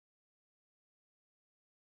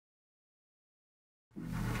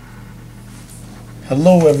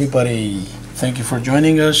Hello everybody, thank you for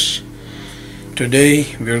joining us.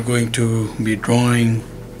 Today we are going to be drawing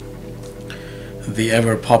the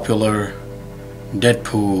ever popular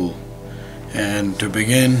Deadpool. And to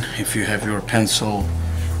begin, if you have your pencil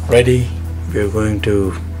ready, we are going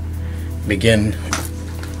to begin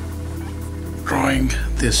drawing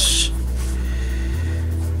this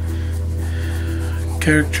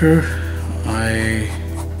character. I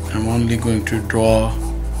am only going to draw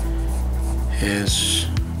his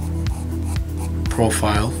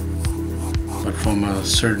profile, but from a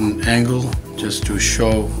certain angle, just to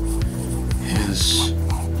show his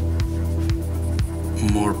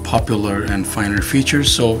more popular and finer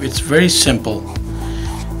features. So it's very simple,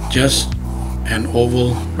 just an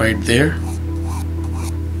oval right there,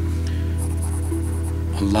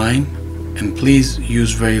 a line, and please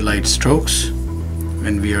use very light strokes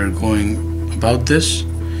when we are going about this,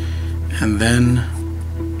 and then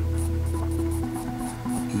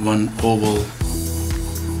one oval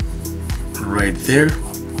right there.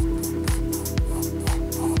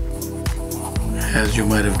 As you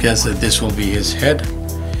might have guessed that this will be his head.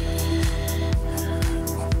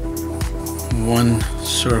 One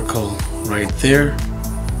circle right there,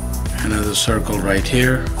 another circle right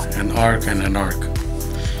here, an arc and an arc.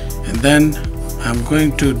 And then I'm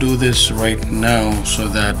going to do this right now so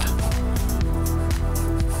that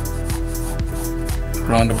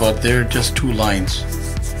round about there, just two lines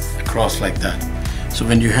across like that. So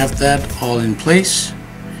when you have that all in place,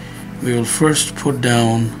 we will first put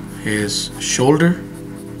down his shoulder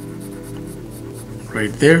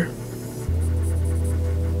right there,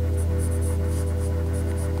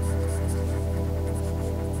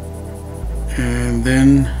 and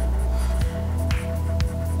then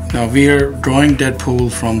now we are drawing Deadpool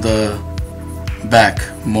from the back,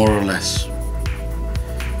 more or less.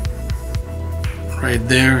 Right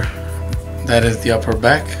there, that is the upper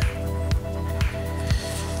back.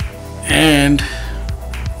 And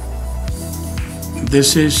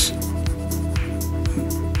this is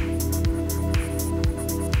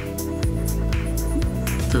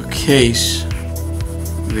the case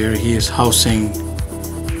where he is housing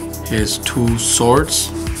his two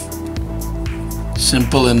swords.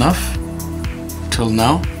 Simple enough till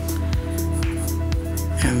now.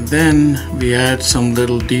 And then we add some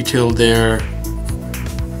little detail there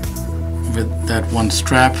with that one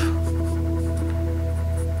strap,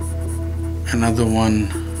 another one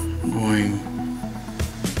going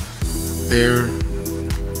there.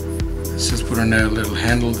 Let's just put in a little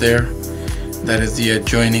handle there. That is the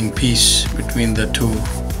adjoining piece between the two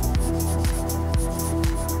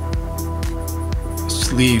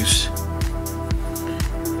sleeves.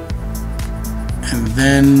 And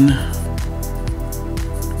then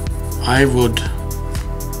I would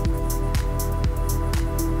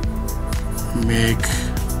make,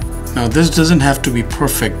 now this doesn't have to be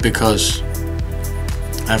perfect because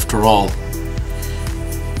after all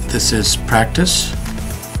this is practice.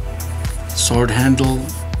 Sword handle,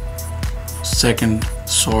 second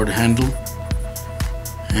sword handle,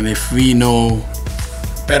 and if we know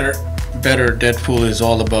better, Deadpool is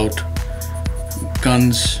all about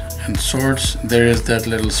guns and swords. There is that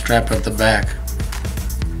little strap at the back.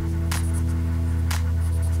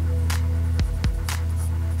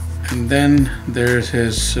 And then there's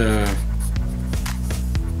his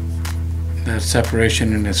that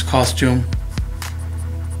separation in his costume.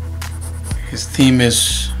 His theme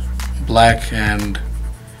is black and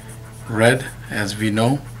red, as we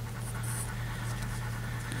know.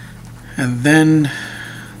 And then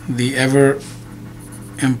the ever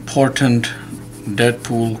important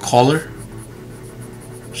Deadpool collar.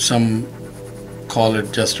 Some call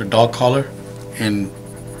it just a dog collar in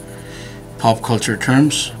pop culture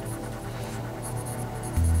terms.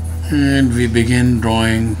 And we begin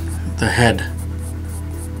drawing the head.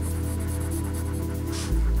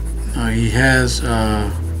 Now he has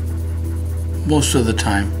most of the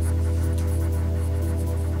time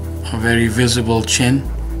a very visible chin.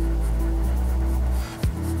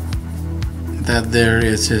 That there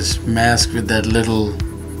is his mask with that little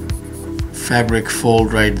fabric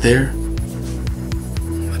fold right there.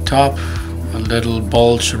 The top, a little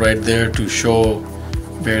bulge right there to show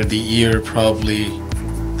where the ear, probably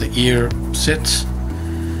the ear sits.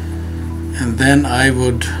 And then I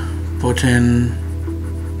would put in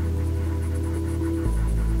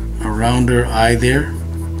a rounder eye there,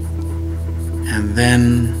 and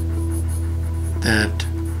then that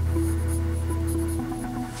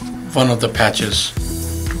one of the patches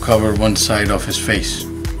to cover one side of his face.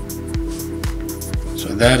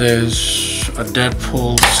 So that is a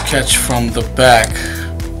Deadpool sketch from the back.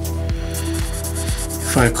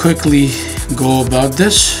 If I quickly go about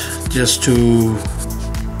this, just to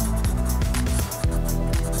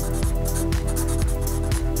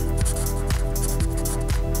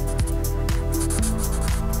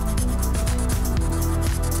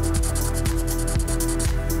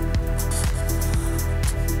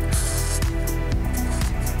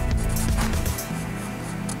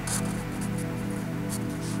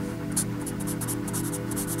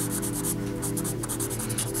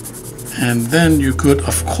and then you could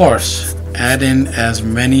of course add in as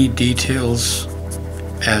many details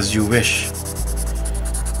as you wish.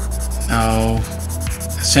 Now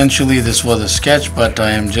essentially this was a sketch, but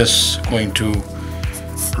I am just going to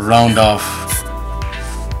round off.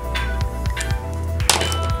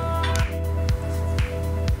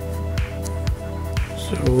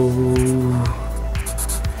 So,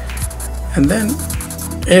 and then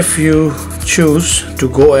if you choose to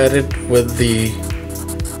go at it with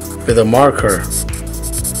a marker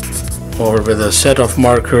or with a set of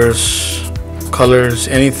markers, colors,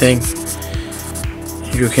 anything,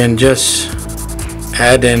 you can just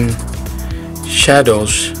add in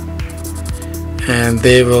shadows and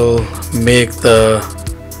they will make the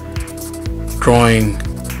drawing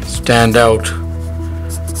stand out.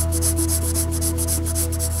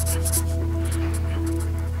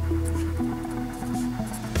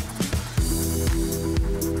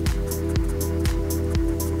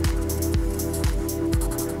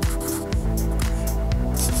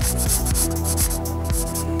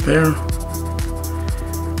 There.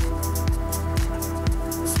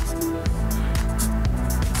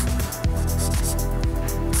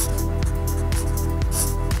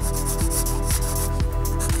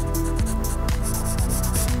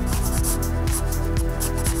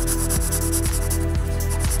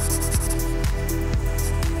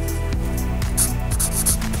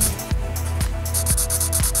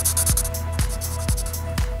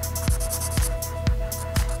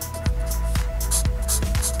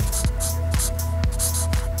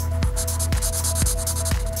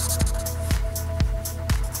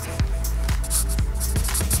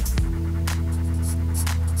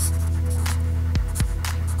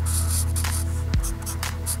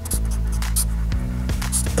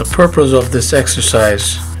 The purpose of this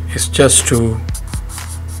exercise is just to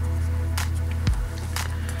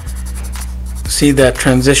see that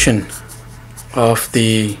transition of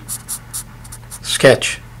the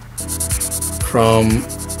sketch from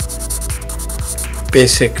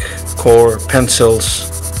basic core pencils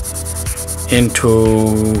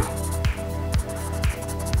into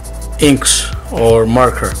inks or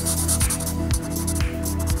marker.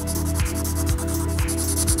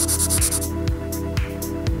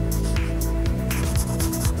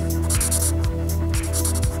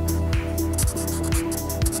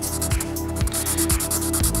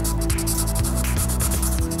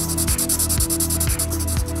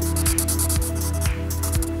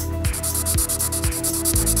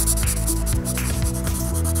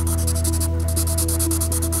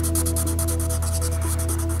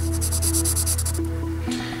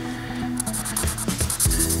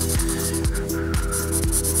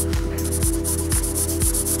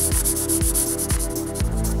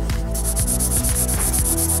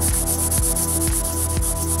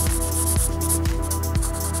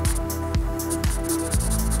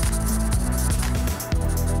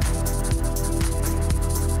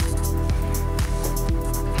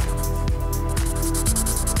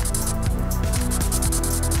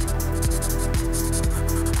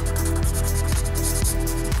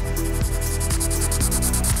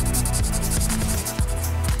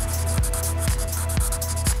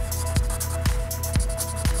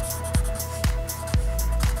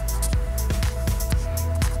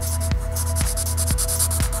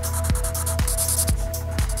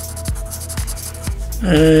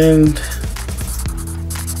 And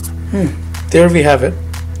there we have it,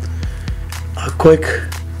 a quick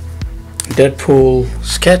Deadpool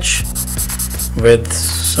sketch with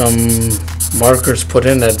some markers put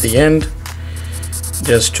in at the end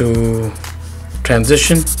just to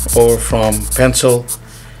transition over from pencil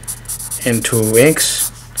into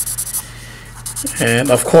inks. And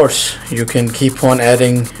of course you can keep on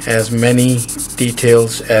adding as many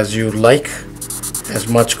details as you like, as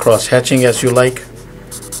much cross-hatching as you like,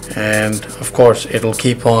 and of course it'll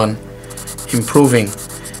keep on improving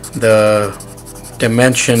the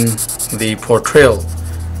dimension, the portrayal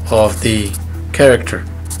of the character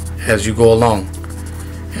as you go along.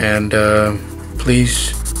 And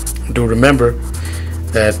please do remember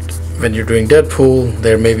that when you're doing Deadpool,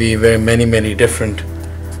 there may be very many different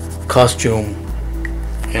costume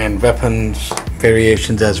and weapons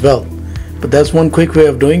variations as well, but that's one quick way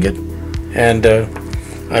of doing it. And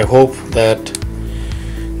I hope that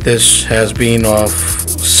this has been of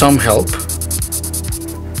some help.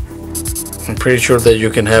 I'm pretty sure that you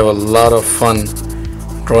can have a lot of fun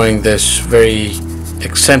drawing this very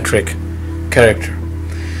eccentric character.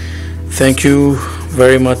 Thank you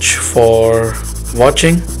very much for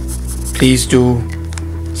watching. Please do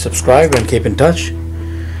subscribe and keep in touch.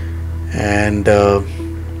 And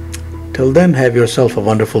till then, have yourself a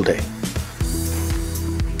wonderful day.